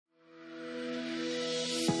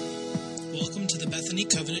Bethany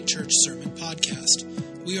Covenant Church Sermon Podcast.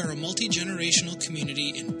 We are a multi-generational community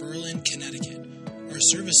in Berlin, Connecticut. Our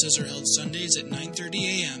services are held Sundays at 9:30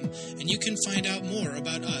 a.m., and you can find out more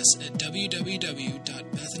about us at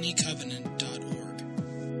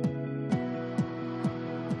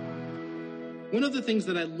www.bethanycovenant.org. One of the things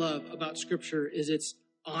that I love about Scripture is its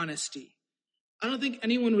honesty. I don't think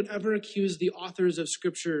anyone would ever accuse the authors of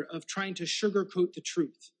Scripture of trying to sugarcoat the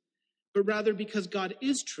truth, but rather because God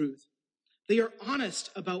is truth, they are honest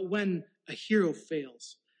about when a hero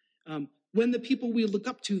fails, when the people we look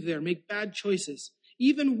up to there make bad choices,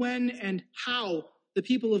 even when and how the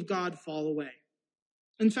people of God fall away.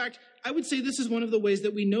 In fact, I would say this is one of the ways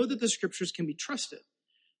that we know that the Scriptures can be trusted.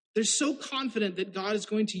 They're so confident that God is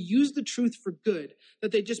going to use the truth for good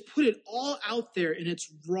that they just put it all out there in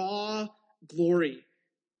its raw glory.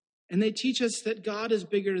 And they teach us that God is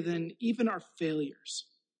bigger than even our failures.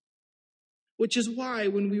 Which is why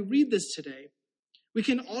when we read this today, we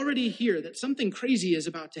can already hear that something crazy is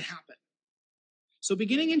about to happen. So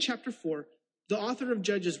beginning in chapter 4, the author of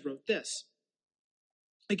Judges wrote this.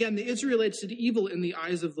 Again, the Israelites did evil in the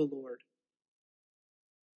eyes of the Lord,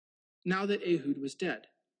 now that Ehud was dead.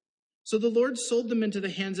 So the Lord sold them into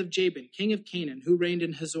the hands of Jabin, king of Canaan, who reigned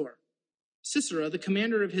in Hazor. Sisera, the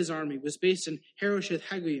commander of his army, was based in Harosheth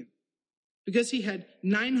Hagoyim. Because he had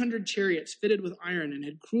 900 chariots fitted with iron and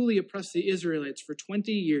had cruelly oppressed the Israelites for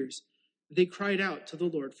 20 years, they cried out to the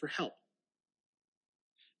Lord for help.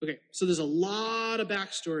 Okay, so there's a lot of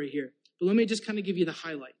backstory here, but let me just kind of give you the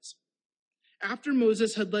highlights. After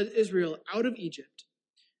Moses had led Israel out of Egypt,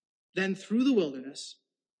 then through the wilderness,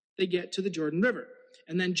 they get to the Jordan River.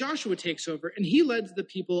 And then Joshua takes over, and he led the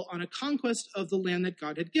people on a conquest of the land that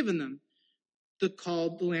God had given them, the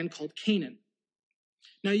land called Canaan.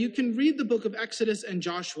 Now, you can read the book of Exodus and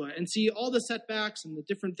Joshua and see all the setbacks and the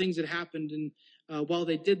different things that happened while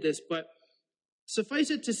they did this, but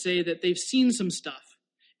suffice it to say that they've seen some stuff,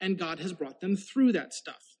 and God has brought them through that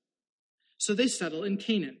stuff. So they settle in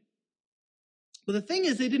Canaan. But the thing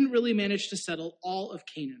is, they didn't really manage to settle all of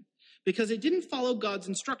Canaan because they didn't follow God's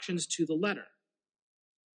instructions to the letter.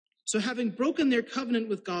 So having broken their covenant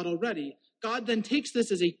with God already, God then takes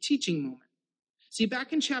this as a teaching moment. See,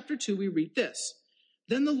 back in chapter 2, we read this.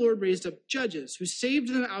 Then the Lord raised up judges who saved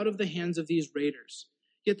them out of the hands of these raiders.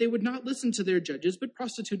 Yet they would not listen to their judges, but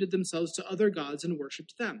prostituted themselves to other gods and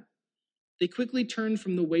worshipped them. They quickly turned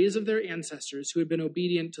from the ways of their ancestors who had been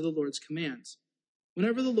obedient to the Lord's commands.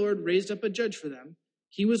 Whenever the Lord raised up a judge for them,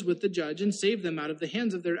 he was with the judge and saved them out of the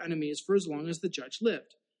hands of their enemies for as long as the judge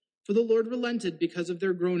lived. For the Lord relented because of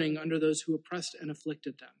their groaning under those who oppressed and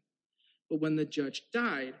afflicted them. But when the judge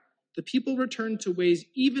died, the people returned to ways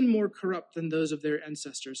even more corrupt than those of their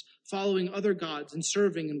ancestors, following other gods and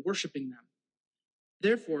serving and worshiping them.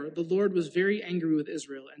 Therefore, the Lord was very angry with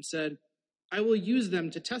Israel and said, I will use them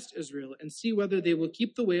to test Israel and see whether they will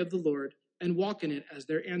keep the way of the Lord and walk in it as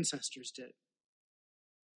their ancestors did.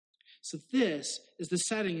 So this is the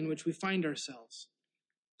setting in which we find ourselves.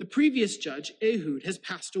 The previous judge, Ehud, has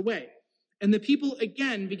passed away, and the people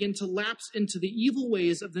again begin to lapse into the evil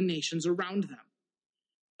ways of the nations around them.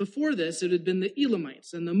 Before this, it had been the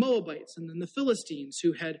Elamites and the Moabites and then the Philistines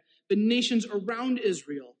who had been nations around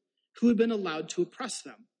Israel who had been allowed to oppress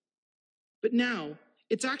them. But now,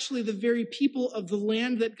 it's actually the very people of the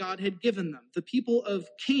land that God had given them, the people of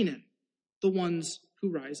Canaan, the ones who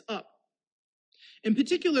rise up. In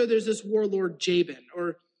particular, there's this warlord Jabin,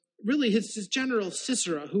 or really his general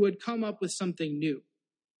Sisera, who had come up with something new.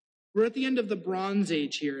 We're at the end of the Bronze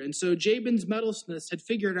Age here, and so Jabin's metalsmiths had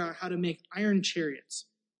figured out how to make iron chariots.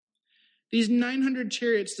 These 900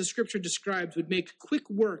 chariots the scripture describes would make quick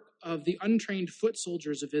work of the untrained foot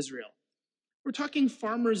soldiers of Israel. We're talking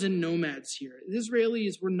farmers and nomads here. The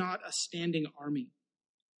Israelis were not a standing army.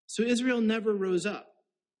 So Israel never rose up.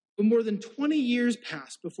 But more than 20 years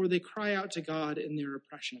pass before they cry out to God in their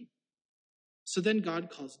oppression. So then God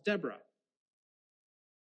calls Deborah.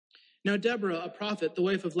 Now Deborah, a prophet, the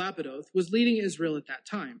wife of Lapidoth, was leading Israel at that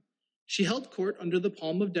time. She held court under the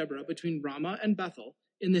palm of Deborah between Ramah and Bethel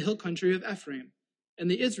in the hill country of Ephraim, and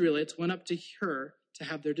the Israelites went up to her to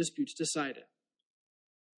have their disputes decided. Have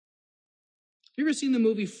you ever seen the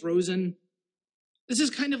movie Frozen? This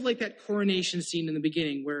is kind of like that coronation scene in the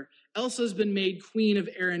beginning where Elsa's been made queen of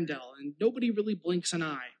Arendelle and nobody really blinks an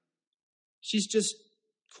eye. She's just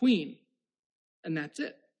queen, and that's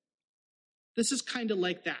it. This is kind of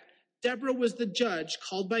like that. Deborah was the judge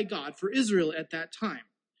called by God for Israel at that time.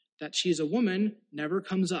 That she's a woman never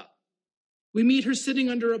comes up. We meet her sitting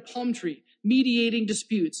under a palm tree, mediating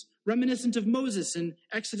disputes, reminiscent of Moses in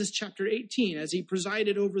Exodus chapter 18 as he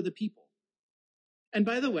presided over the people. And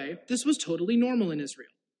by the way, this was totally normal in Israel.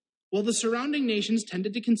 While the surrounding nations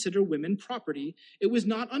tended to consider women property, it was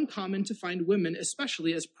not uncommon to find women,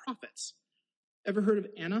 especially as prophets. Ever heard of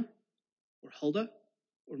Anna, or Huldah,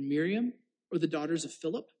 or Miriam, or the daughters of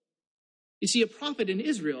Philip? You see, a prophet in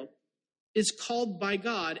Israel is called by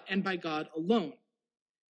God and by God alone.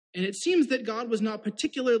 And it seems that God was not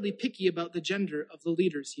particularly picky about the gender of the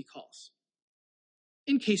leaders he calls.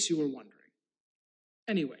 In case you were wondering.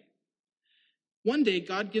 Anyway, one day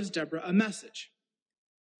God gives Deborah a message.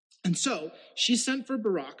 And so she sent for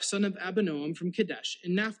Barak, son of Abinoam from Kadesh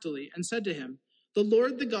in Naphtali, and said to him, "The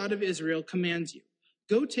Lord, the God of Israel, commands you,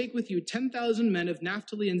 go take with you 10,000 men of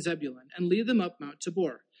Naphtali and Zebulun, and lead them up Mount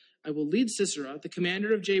Tabor. I will lead Sisera, the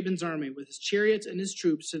commander of Jabin's army, with his chariots and his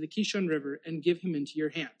troops to the Kishon River and give him into your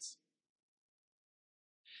hands."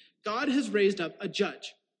 God has raised up a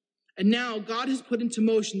judge, and now God has put into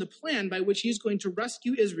motion the plan by which he is going to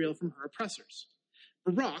rescue Israel from her oppressors.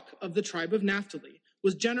 Barak of the tribe of Naphtali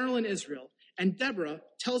was general in Israel, and Deborah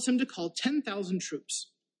tells him to call 10,000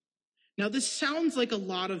 troops. Now this sounds like a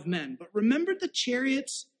lot of men, but remember the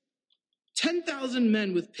chariots? 10,000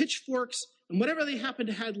 men with pitchforks and whatever they happen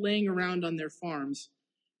to have laying around on their farms.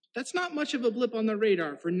 That's not much of a blip on the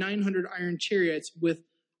radar for 900 iron chariots with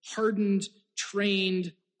hardened,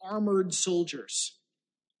 trained, armored soldiers.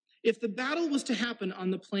 If the battle was to happen on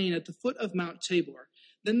the plain at the foot of Mount Tabor,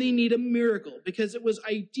 then they need a miracle because it was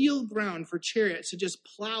ideal ground for chariots to just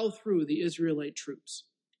plow through the Israelite troops.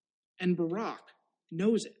 And Barak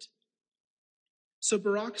knows it. So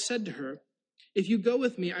Barak said to her, "If you go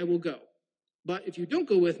with me, I will go. But if you don't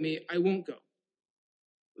go with me, I won't go."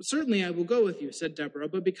 "Certainly I will go with you," said Deborah,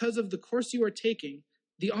 "but because of the course you are taking,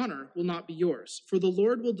 the honor will not be yours, for the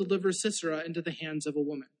Lord will deliver Sisera into the hands of a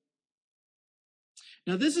woman."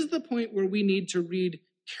 Now this is the point where we need to read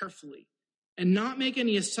carefully and not make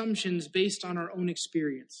any assumptions based on our own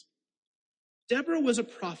experience. Deborah was a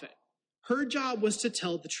prophet. Her job was to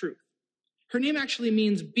tell the truth. Her name actually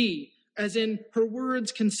means bee, as in her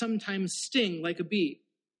words can sometimes sting like a bee.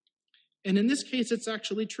 And in this case, it's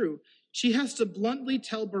actually true. She has to bluntly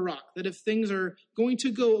tell Barak that if things are going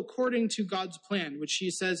to go according to God's plan, which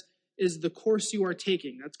she says is the course you are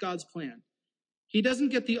taking, that's God's plan, he doesn't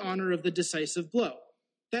get the honor of the decisive blow.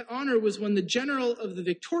 That honor was when the general of the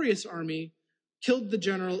victorious army killed the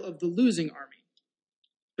general of the losing army.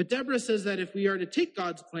 But Deborah says that if we are to take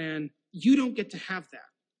God's plan, you don't get to have that.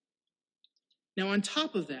 Now, on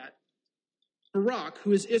top of that, Barak,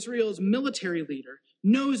 who is Israel's military leader,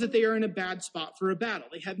 knows that they are in a bad spot for a battle.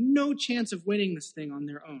 They have no chance of winning this thing on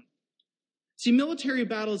their own. See, military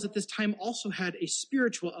battles at this time also had a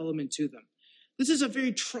spiritual element to them. This is a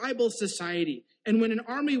very tribal society, and when an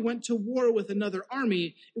army went to war with another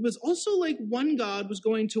army, it was also like one god was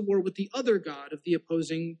going to war with the other god of the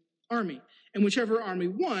opposing army, and whichever army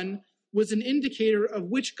won was an indicator of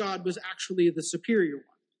which god was actually the superior one.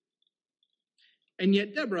 And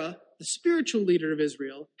yet Deborah, the spiritual leader of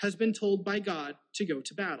Israel, has been told by God to go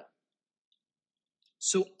to battle.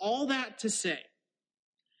 So all that to say,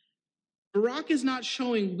 Barak is not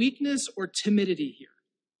showing weakness or timidity here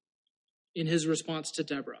in his response to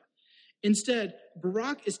Deborah. Instead,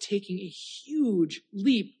 Barak is taking a huge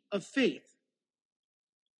leap of faith.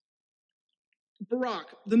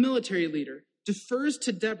 Barak, the military leader, defers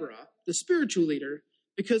to Deborah, the spiritual leader,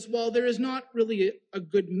 because while there is not really a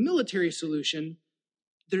good military solution,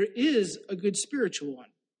 there is a good spiritual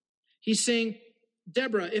one. He's saying,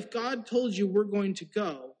 Deborah, if God told you we're going to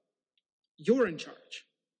go, you're in charge.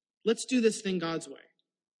 Let's do this thing God's way.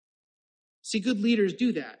 See, good leaders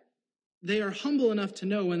do that. They are humble enough to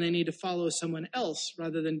know when they need to follow someone else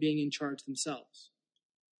rather than being in charge themselves.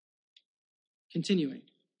 Continuing.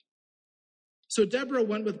 So Deborah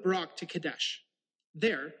went with Barak to Kadesh.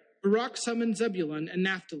 There, Barak summoned Zebulun and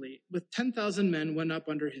Naphtali, with 10,000 men went up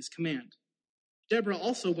under his command. Deborah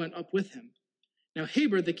also went up with him. Now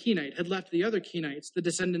Heber the Kenite had left the other Kenites, the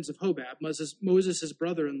descendants of Hobab, Moses'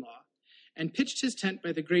 brother-in-law, and pitched his tent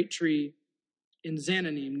by the great tree in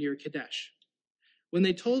Zananim near Kadesh. When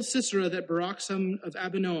they told Sisera that Barak, son of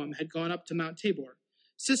Abinoam, had gone up to Mount Tabor,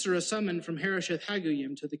 Sisera summoned from Harosheth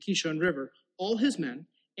Hagoyim to the Kishon River all his men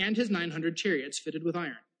and his 900 chariots fitted with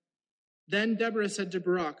iron. Then Deborah said to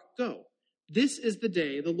Barak, "Go. This is the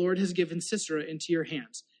day the Lord has given Sisera into your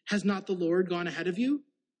hands. Has not the Lord gone ahead of you?"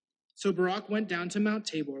 So Barak went down to Mount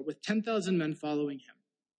Tabor with 10,000 men following him.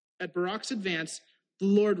 At Barak's advance, the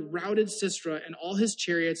Lord routed Sisera and all his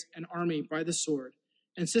chariots and army by the sword,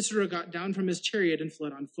 and Sisera got down from his chariot and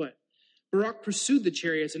fled on foot. Barak pursued the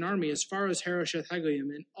chariots and army as far as Harosheth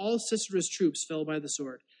Hagoyim, and all Sisera's troops fell by the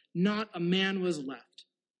sword. Not a man was left.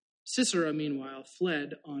 Sisera, meanwhile,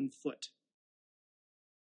 fled on foot.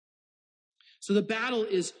 So the battle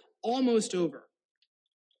is almost over.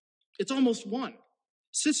 It's almost won.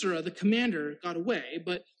 Sisera, the commander, got away,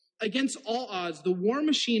 but against all odds, the war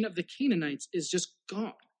machine of the Canaanites is just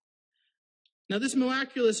gone. Now, this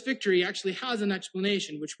miraculous victory actually has an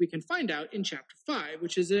explanation, which we can find out in chapter 5,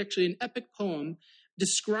 which is actually an epic poem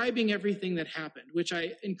describing everything that happened, which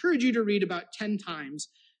I encourage you to read about 10 times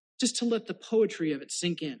just to let the poetry of it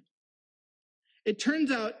sink in. It turns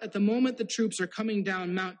out at the moment the troops are coming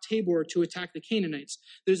down Mount Tabor to attack the Canaanites,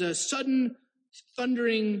 there's a sudden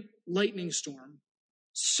thundering lightning storm,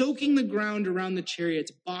 soaking the ground around the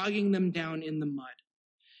chariots, bogging them down in the mud.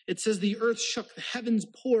 It says the earth shook, the heavens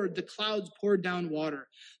poured, the clouds poured down water.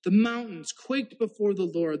 The mountains quaked before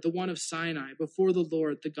the Lord, the one of Sinai, before the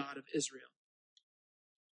Lord, the God of Israel.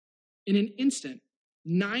 In an instant,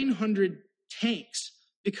 900 tanks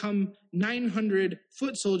become 900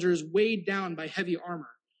 foot soldiers weighed down by heavy armor,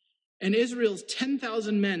 and Israel's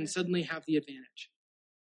 10,000 men suddenly have the advantage.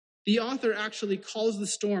 The author actually calls the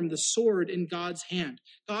storm the sword in God's hand.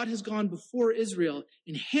 God has gone before Israel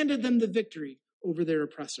and handed them the victory over their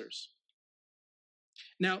oppressors.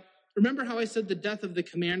 Now, remember how I said the death of the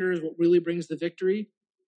commander is what really brings the victory?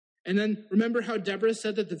 And then remember how Deborah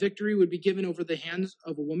said that the victory would be given over the hands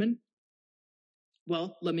of a woman?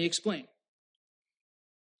 Well, let me explain.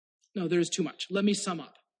 No, there's too much. Let me sum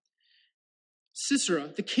up.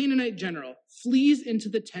 Sisera, the Canaanite general, flees into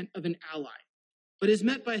the tent of an ally, but is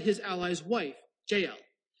met by his ally's wife, Jael.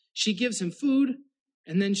 She gives him food,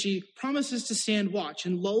 and then she promises to stand watch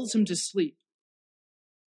and lulls him to sleep.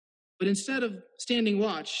 But instead of standing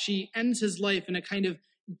watch, she ends his life in a kind of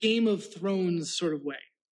Game of Thrones sort of way.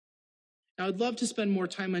 Now, I'd love to spend more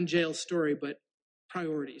time on Jael's story, but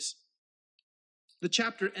priorities. The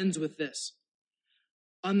chapter ends with this.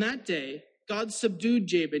 On that day, God subdued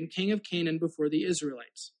Jabin, king of Canaan, before the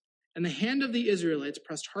Israelites. And the hand of the Israelites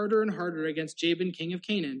pressed harder and harder against Jabin, king of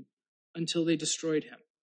Canaan, until they destroyed him.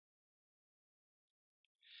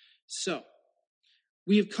 So,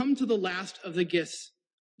 we have come to the last of the gifts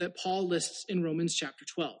that Paul lists in Romans chapter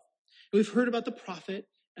 12. We've heard about the prophet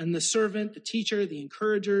and the servant, the teacher, the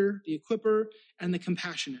encourager, the equiper, and the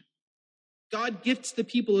compassionate. God gifts the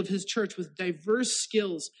people of his church with diverse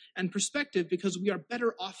skills and perspective because we are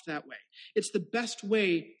better off that way. It's the best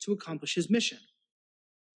way to accomplish his mission.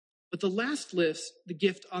 But the last list, the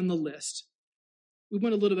gift on the list, we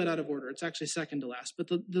went a little bit out of order. It's actually second to last. But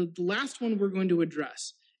the last one we're going to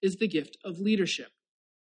address is the gift of leadership.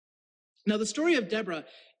 Now, the story of Deborah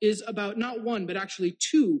is about not one, but actually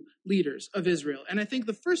two leaders of Israel. And I think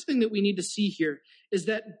the first thing that we need to see here is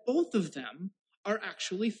that both of them are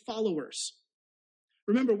actually followers.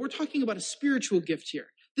 Remember, we're talking about a spiritual gift here.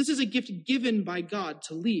 This is a gift given by God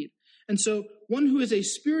to lead. And so one who is a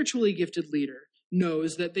spiritually gifted leader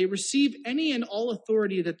knows that they receive any and all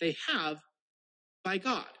authority that they have by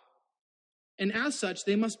God. And as such,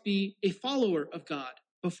 they must be a follower of God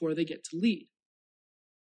before they get to lead.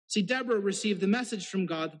 See, Deborah received the message from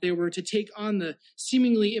God that they were to take on the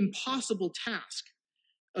seemingly impossible task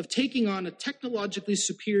of taking on a technologically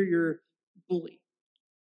superior bully.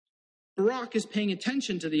 Barak is paying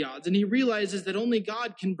attention to the odds, and he realizes that only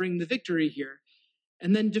God can bring the victory here,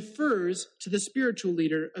 and then defers to the spiritual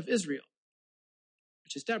leader of Israel,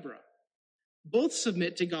 which is Deborah. Both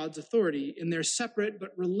submit to God's authority in their separate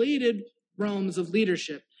but related realms of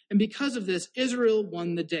leadership, and because of this, Israel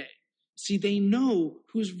won the day. See, they know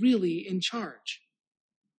who's really in charge.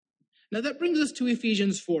 Now that brings us to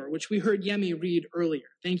Ephesians 4, which we heard Yemi read earlier.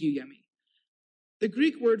 Thank you, Yemi. The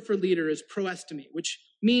Greek word for leader is proestemi, which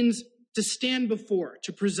means to stand before,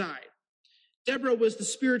 to preside. Deborah was the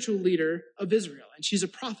spiritual leader of Israel, and she's a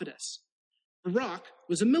prophetess. Barak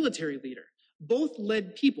was a military leader. Both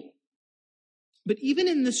led people. But even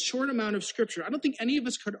in this short amount of scripture, I don't think any of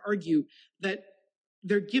us could argue that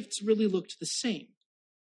their gifts really looked the same.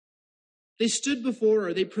 They stood before,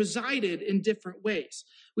 or they presided in different ways.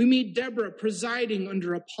 We meet Deborah presiding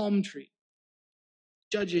under a palm tree,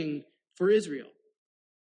 judging for Israel.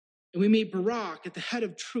 And we meet Barak at the head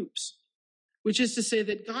of troops, which is to say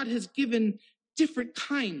that God has given different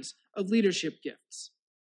kinds of leadership gifts.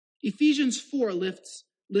 Ephesians 4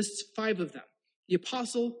 lists 5 of them: the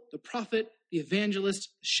apostle, the prophet, the evangelist,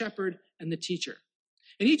 the shepherd, and the teacher.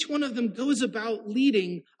 And each one of them goes about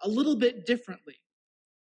leading a little bit differently.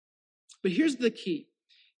 But here's the key.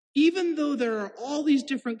 Even though there are all these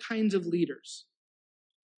different kinds of leaders,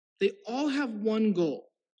 they all have one goal: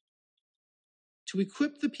 to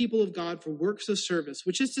equip the people of God for works of service,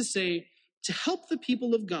 which is to say, to help the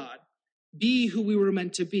people of God be who we were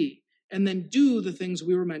meant to be, and then do the things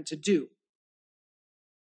we were meant to do.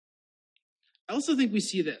 I also think we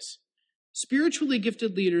see this. Spiritually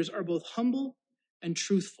gifted leaders are both humble and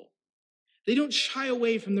truthful. They don't shy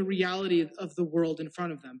away from the reality of the world in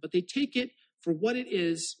front of them, but they take it for what it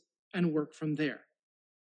is and work from there.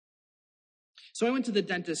 So I went to the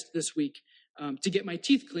dentist this week to get my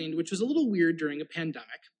teeth cleaned, which was a little weird during a pandemic.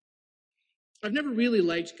 I've never really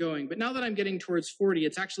liked going, but now that I'm getting towards 40,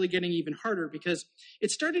 it's actually getting even harder because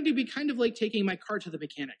it's starting to be kind of like taking my car to the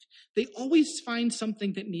mechanic. They always find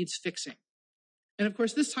something that needs fixing. And of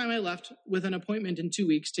course, this time I left with an appointment in 2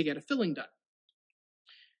 weeks to get a filling done.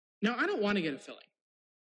 Now, I don't want to get a filling.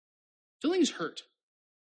 Fillings hurt.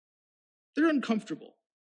 They're uncomfortable.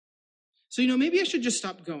 So, maybe I should just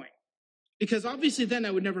stop going, because obviously then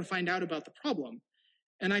I would never find out about the problem,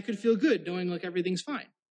 and I could feel good knowing like everything's fine.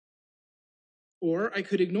 Or I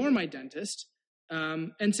could ignore my dentist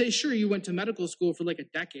and say, sure, you went to medical school for like a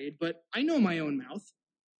decade, but I know my own mouth.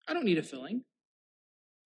 I don't need a filling.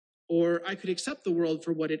 Or I could accept the world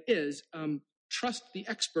for what it is, trust the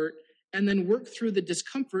expert, and then work through the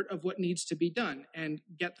discomfort of what needs to be done and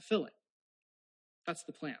get the filling. That's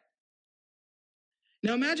the plan.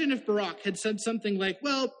 Now imagine if Barak had said something like,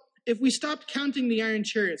 well, if we stopped counting the iron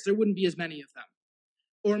chariots, there wouldn't be as many of them.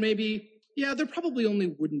 Or maybe, yeah, they're probably only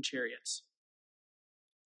wooden chariots.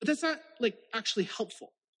 But that's not actually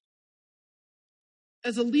helpful.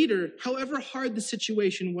 As a leader, however hard the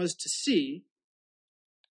situation was to see,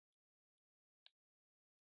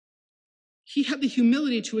 he had the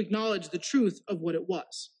humility to acknowledge the truth of what it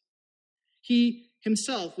was. He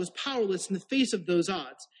himself was powerless in the face of those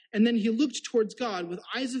odds, and then he looked towards God with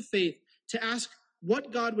eyes of faith to ask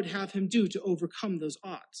what God would have him do to overcome those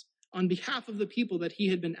odds on behalf of the people that he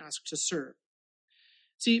had been asked to serve.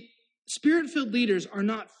 See, Spirit-filled leaders are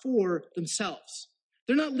not for themselves.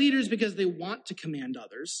 They're not leaders because they want to command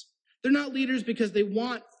others. They're not leaders because they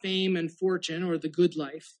want fame and fortune or the good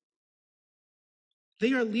life.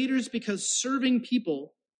 They are leaders because serving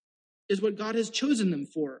people is what God has chosen them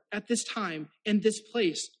for at this time and this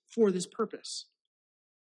place for this purpose.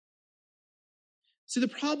 See, the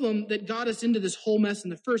problem that got us into this whole mess in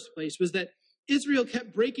the first place was that Israel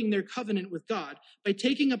kept breaking their covenant with God by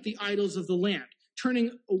taking up the idols of the land,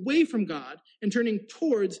 turning away from God and turning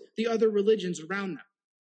towards the other religions around them.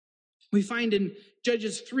 We find in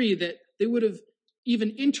Judges 3 that they would have even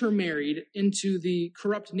intermarried into the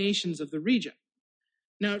corrupt nations of the region.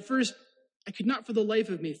 Now, at first, I could not for the life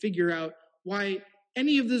of me figure out why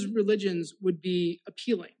any of those religions would be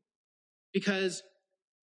appealing, because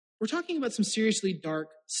we're talking about some seriously dark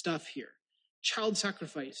stuff here. Child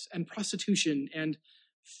sacrifice and prostitution and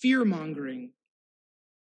fear-mongering.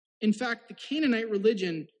 In fact, the Canaanite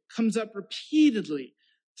religion comes up repeatedly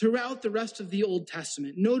throughout the rest of the Old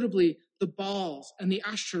Testament, notably the Baals and the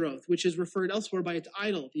Ashtaroth, which is referred elsewhere by its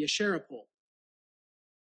idol, the Asherah pole.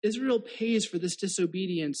 Israel pays for this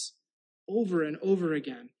disobedience over and over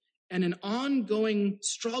again, and an ongoing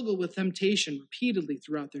struggle with temptation repeatedly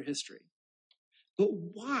throughout their history. But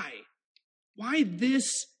why? Why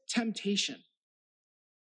this temptation?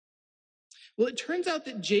 Well, it turns out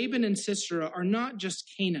that Jabin and Sisera are not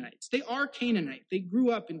just Canaanites. They are Canaanite. They grew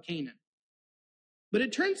up in Canaan. But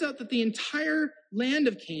it turns out that the entire land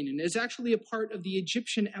of Canaan is actually a part of the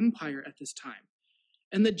Egyptian Empire at this time.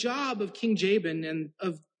 And the job of King Jabin and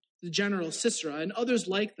of the general Sisera and others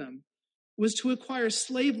like them was to acquire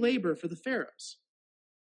slave labor for the pharaohs.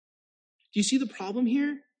 Do you see the problem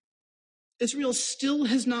here? Israel still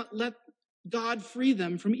has not let God free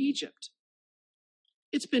them from Egypt.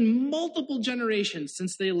 It's been multiple generations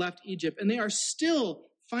since they left Egypt, and they are still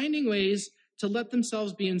finding ways to let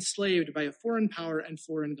themselves be enslaved by a foreign power and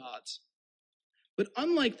foreign gods. But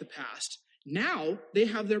unlike the past, now they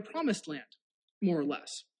have their promised land, more or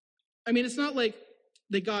less. I mean, it's not like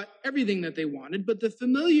they got everything that they wanted, but the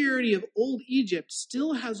familiarity of old Egypt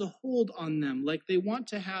still has a hold on them, like they want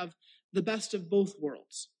to have the best of both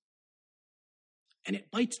worlds. And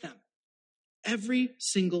it bites them every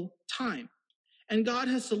single time. And God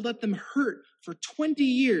has to let them hurt for 20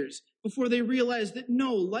 years before they realize that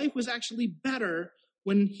no, life was actually better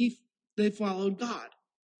when they followed God.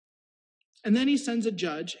 And then he sends a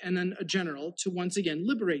judge and then a general to once again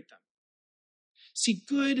liberate them. See,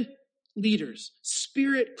 good leaders,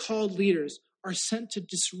 Spirit-called leaders, are sent to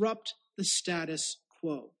disrupt the status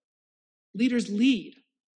quo. Leaders lead.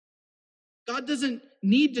 God doesn't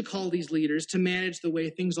need to call these leaders to manage the way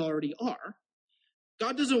things already are.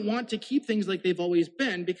 God doesn't want to keep things like they've always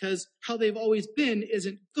been because how they've always been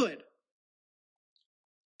isn't good.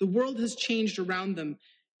 The world has changed around them,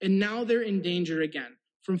 and now they're in danger again.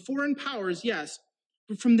 From foreign powers, yes,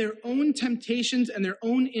 but from their own temptations and their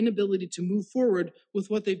own inability to move forward with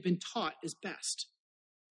what they've been taught is best.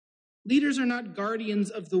 Leaders are not guardians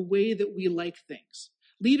of the way that we like things.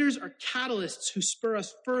 Leaders are catalysts who spur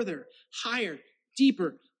us further, higher,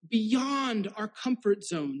 deeper, beyond our comfort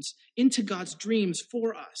zones into God's dreams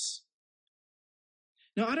for us.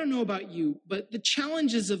 Now, I don't know about you, but the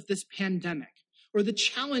challenges of this pandemic, or the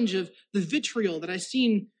challenge of the vitriol that I've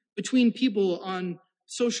seen between people on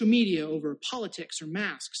social media over politics or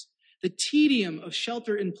masks, the tedium of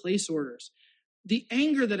shelter-in-place orders, the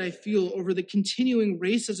anger that I feel over the continuing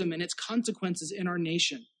racism and its consequences in our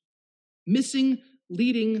nation, missing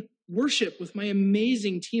leading worship with my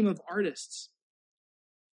amazing team of artists.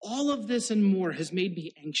 All of this and more has made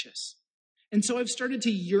me anxious. And so I've started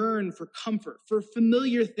to yearn for comfort, for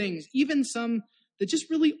familiar things, even some that just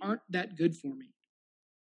really aren't that good for me.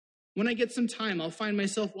 When I get some time, I'll find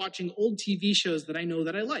myself watching old TV shows that I know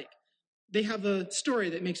that I like. They have a story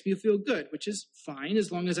that makes me feel good, which is fine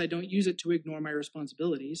as long as I don't use it to ignore my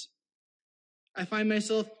responsibilities. I find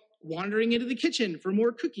myself wandering into the kitchen for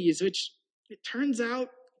more cookies, which it turns out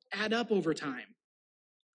add up over time.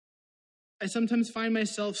 I sometimes find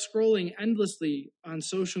myself scrolling endlessly on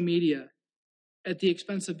social media at the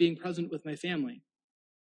expense of being present with my family.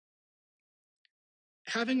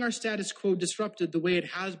 Having our status quo disrupted the way it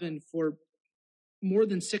has been for more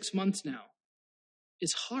than 6 months now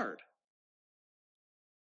is hard.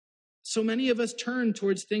 So many of us turn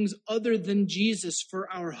towards things other than Jesus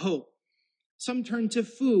for our hope. Some turn to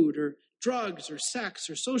food or drugs or sex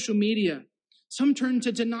or social media. Some turn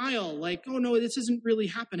to denial, like, oh no, this isn't really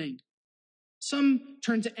happening. Some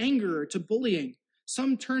turn to anger or to bullying.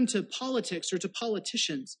 Some turn to politics or to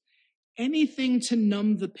politicians. Anything to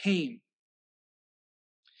numb the pain.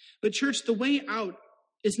 But church, the way out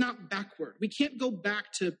is not backward. We can't go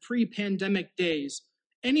back to pre-pandemic days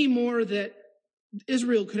any more that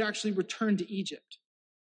Israel could actually return to Egypt.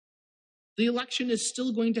 The election is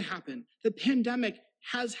still going to happen. The pandemic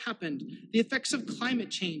has happened. The effects of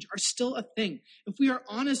climate change are still a thing. If we are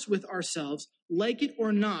honest with ourselves, like it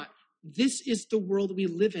or not, this is the world we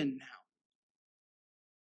live in now.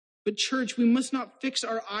 But church, we must not fix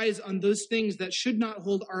our eyes on those things that should not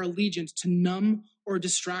hold our allegiance to numb or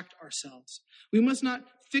distract ourselves. We must not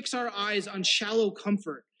fix our eyes on shallow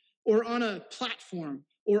comfort or on a platform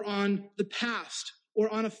or on the past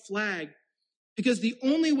or on a flag, because the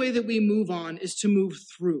only way that we move on is to move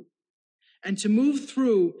through. And to move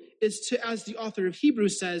through is to, as the author of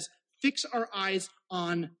Hebrews says, fix our eyes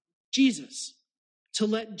on Jesus, to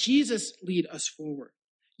let Jesus lead us forward.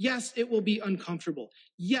 Yes, it will be uncomfortable.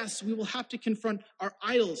 Yes, we will have to confront our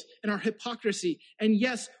idols and our hypocrisy. And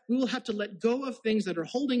yes, we will have to let go of things that are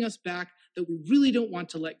holding us back that we really don't want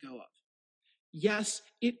to let go of. Yes,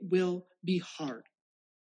 it will be hard.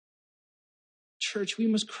 Church, we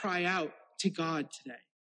must cry out to God today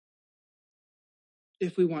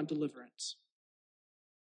if we want deliverance.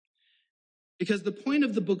 Because the point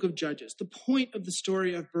of the book of Judges, the point of the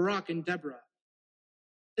story of Barak and Deborah,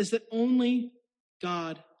 is that only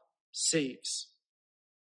God saves.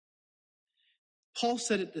 Paul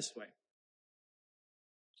said it this way: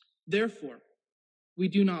 therefore, we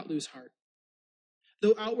do not lose heart.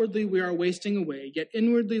 Though outwardly we are wasting away, yet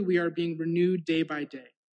inwardly we are being renewed day by day.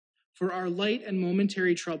 For our light and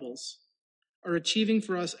momentary troubles are achieving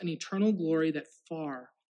for us an eternal glory that far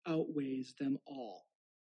outweighs them all.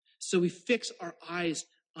 So we fix our eyes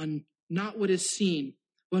on not what is seen,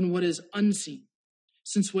 but on what is unseen.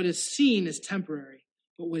 Since what is seen is temporary,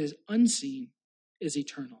 but what is unseen is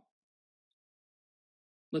eternal.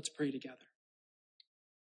 Let's pray together.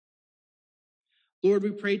 Lord,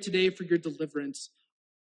 we pray today for your deliverance.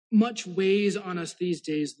 Much weighs on us these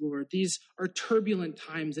days, Lord. These are turbulent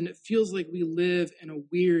times, and it feels like we live in a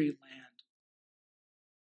weary land.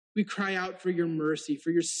 We cry out for your mercy,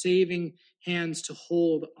 for your saving hands to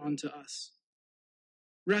hold onto us.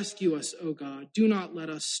 Rescue us, O God. Do not let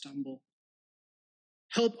us stumble.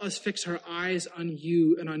 Help us fix our eyes on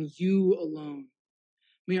you and on you alone.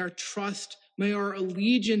 May our trust, may our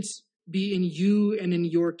allegiance be in you and in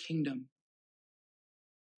your kingdom.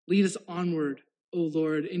 Lead us onward, O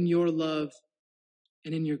Lord, in your love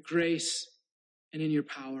and in your grace and in your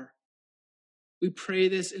power. We pray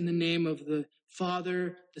this in the name of the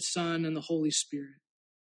Father, the Son, and the Holy Spirit.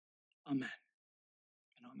 Amen.